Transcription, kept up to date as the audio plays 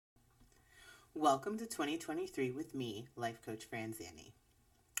Welcome to 2023 with me, Life Coach Fran Zanni.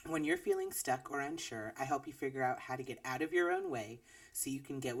 When you're feeling stuck or unsure, I help you figure out how to get out of your own way so you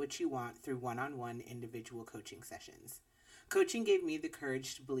can get what you want through one-on-one individual coaching sessions. Coaching gave me the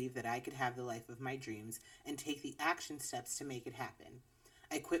courage to believe that I could have the life of my dreams and take the action steps to make it happen.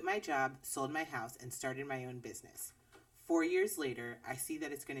 I quit my job, sold my house, and started my own business. 4 years later, I see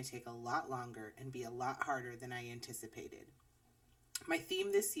that it's going to take a lot longer and be a lot harder than I anticipated. My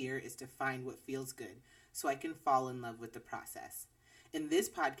theme this year is to find what feels good so I can fall in love with the process. In this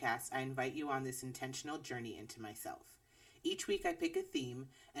podcast, I invite you on this intentional journey into myself. Each week I pick a theme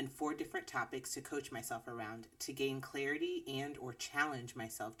and 4 different topics to coach myself around to gain clarity and or challenge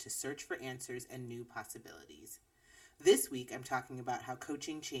myself to search for answers and new possibilities. This week I'm talking about how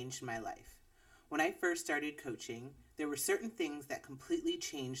coaching changed my life. When I first started coaching, there were certain things that completely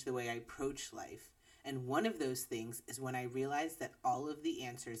changed the way I approach life. And one of those things is when I realized that all of the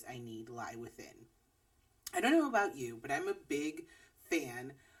answers I need lie within. I don't know about you, but I'm a big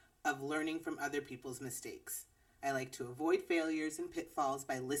fan of learning from other people's mistakes. I like to avoid failures and pitfalls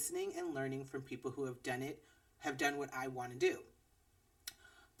by listening and learning from people who have done what I want to do.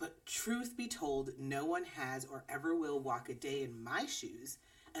 But truth be told, no one has or ever will walk a day in my shoes.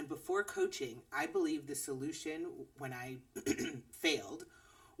 And before coaching, I believed the solution when I failed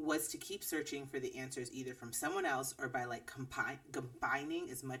was to keep searching for the answers either from someone else or by combining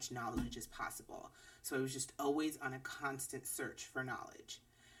as much knowledge as possible. So I was just always on a constant search for knowledge.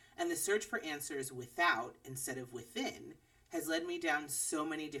 And the search for answers without instead of within has led me down so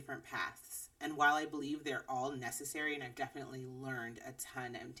many different paths. And while I believe they're all necessary, and I've definitely learned a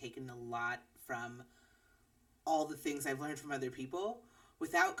ton, I've taken a lot from all the things I've learned from other people,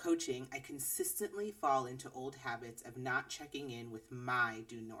 without coaching, I consistently fall into old habits of not checking in with my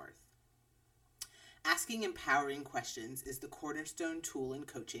due north. Asking empowering questions is the cornerstone tool in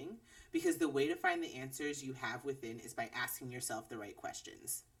coaching because the way to find the answers you have within is by asking yourself the right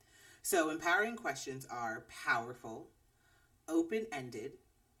questions. So empowering questions are powerful, open-ended,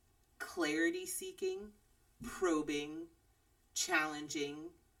 clarity-seeking, probing,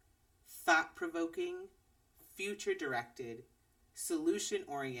 challenging, thought-provoking, future-directed,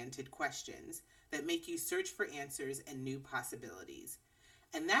 solution-oriented questions that make you search for answers and new possibilities.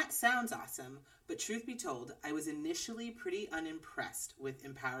 And that sounds awesome, but truth be told, I was initially pretty unimpressed with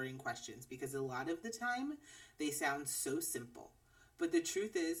empowering questions because a lot of the time they sound so simple. But the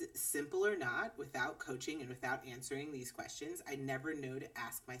truth is, simple or not, without coaching and without answering these questions, I never know to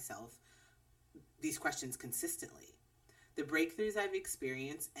ask myself these questions consistently. The breakthroughs I've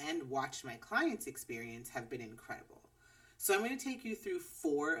experienced and watched my clients experience have been incredible. So I'm going to take you through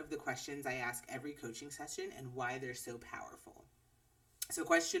 4 of the questions I ask every coaching session and why they're so powerful. So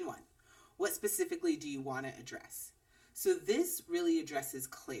question 1, what specifically do you want to address? So this really addresses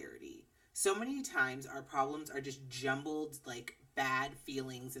clarity. So many times our problems are just jumbled like bad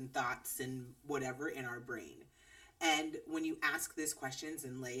feelings and thoughts and whatever in our brain. And when you ask these questions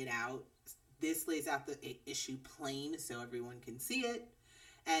and lay it out, this lays out the issue plain so everyone can see it.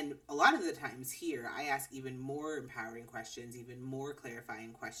 And a lot of the times here, I ask even more empowering questions, even more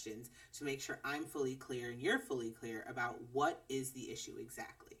clarifying questions to make sure I'm fully clear and you're fully clear about what is the issue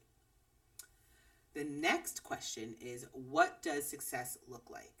exactly. The next question is, what does success look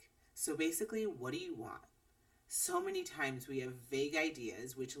like? So basically, what do you want? So many times we have vague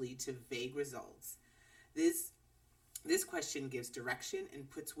ideas which lead to vague results. This question gives direction and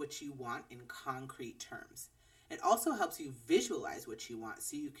puts what you want in concrete terms. It also helps you visualize what you want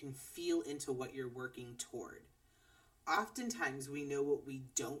so you can feel into what you're working toward. Oftentimes we know what we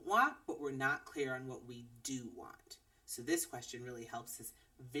don't want, but we're not clear on what we do want. So this question really helps us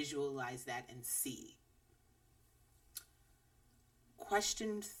visualize that and see.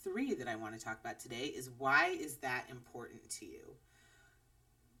 Question 3 that I want to talk about today is, why is that important to you?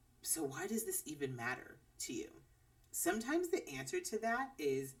 So why does this even matter to you? Sometimes the answer to that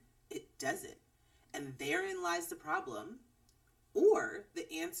is it doesn't. And therein lies the problem. Or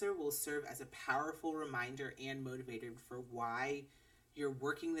the answer will serve as a powerful reminder and motivator for why you're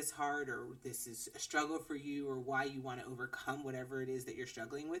working this hard, or this is a struggle for you, or why you want to overcome whatever it is that you're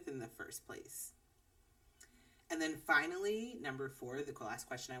struggling with in the first place. And then finally, number 4, the last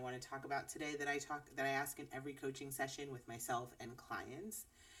question I want to talk about today that I ask in every coaching session with myself and clients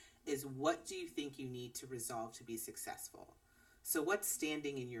is, what do you think you need to resolve to be successful? So what's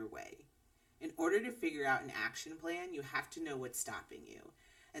standing in your way? In order to figure out an action plan, you have to know what's stopping you.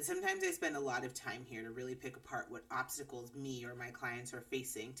 And sometimes I spend a lot of time here to really pick apart what obstacles me or my clients are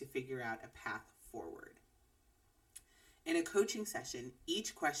facing to figure out a path forward. In a coaching session,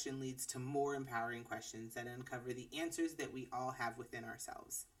 each question leads to more empowering questions that uncover the answers that we all have within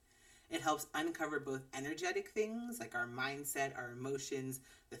ourselves. It helps uncover both energetic things like our mindset, our emotions,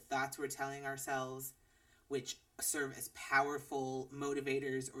 the thoughts we're telling ourselves, which serve as powerful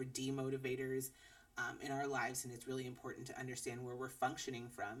motivators or demotivators in our lives. And it's really important to understand where we're functioning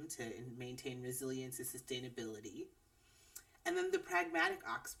from to maintain resilience and sustainability. And then the pragmatic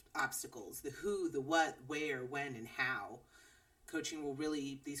obstacles, the who, the what, where, when, and how. Coaching will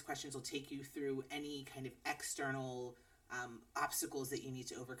really, these questions will take you through any kind of external obstacles that you need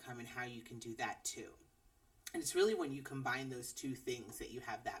to overcome and how you can do that too. And it's really when you combine those two things that you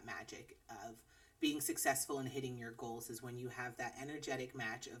have that magic of being successful and hitting your goals, is when you have that energetic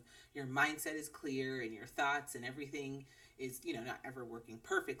match of your mindset is clear and your thoughts and everything is, not ever working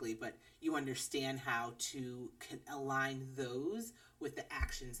perfectly, but you understand how to align those with the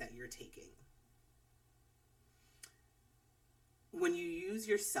actions that you're taking. When you use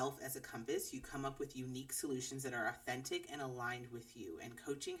yourself as a compass, you come up with unique solutions that are authentic and aligned with you. And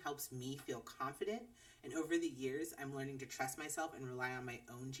coaching helps me feel confident. And over the years, I'm learning to trust myself and rely on my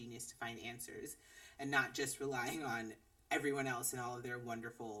own genius to find answers, and not just relying on everyone else and all of their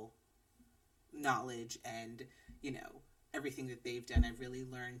wonderful knowledge and, everything that they've done. I've really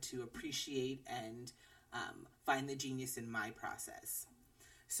learned to appreciate and find the genius in my process.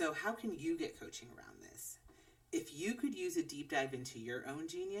 So how can you get coaching around this? If you could use a deep dive into your own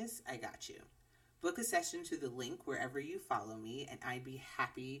genius, I got you. Book a session to the link wherever you follow me, and I'd be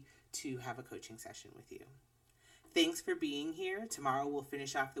happy to have a coaching session with you. Thanks for being here. Tomorrow we'll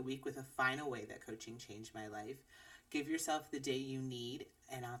finish off the week with a final way that coaching changed my life. Give yourself the day you need,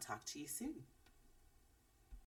 and I'll talk to you soon.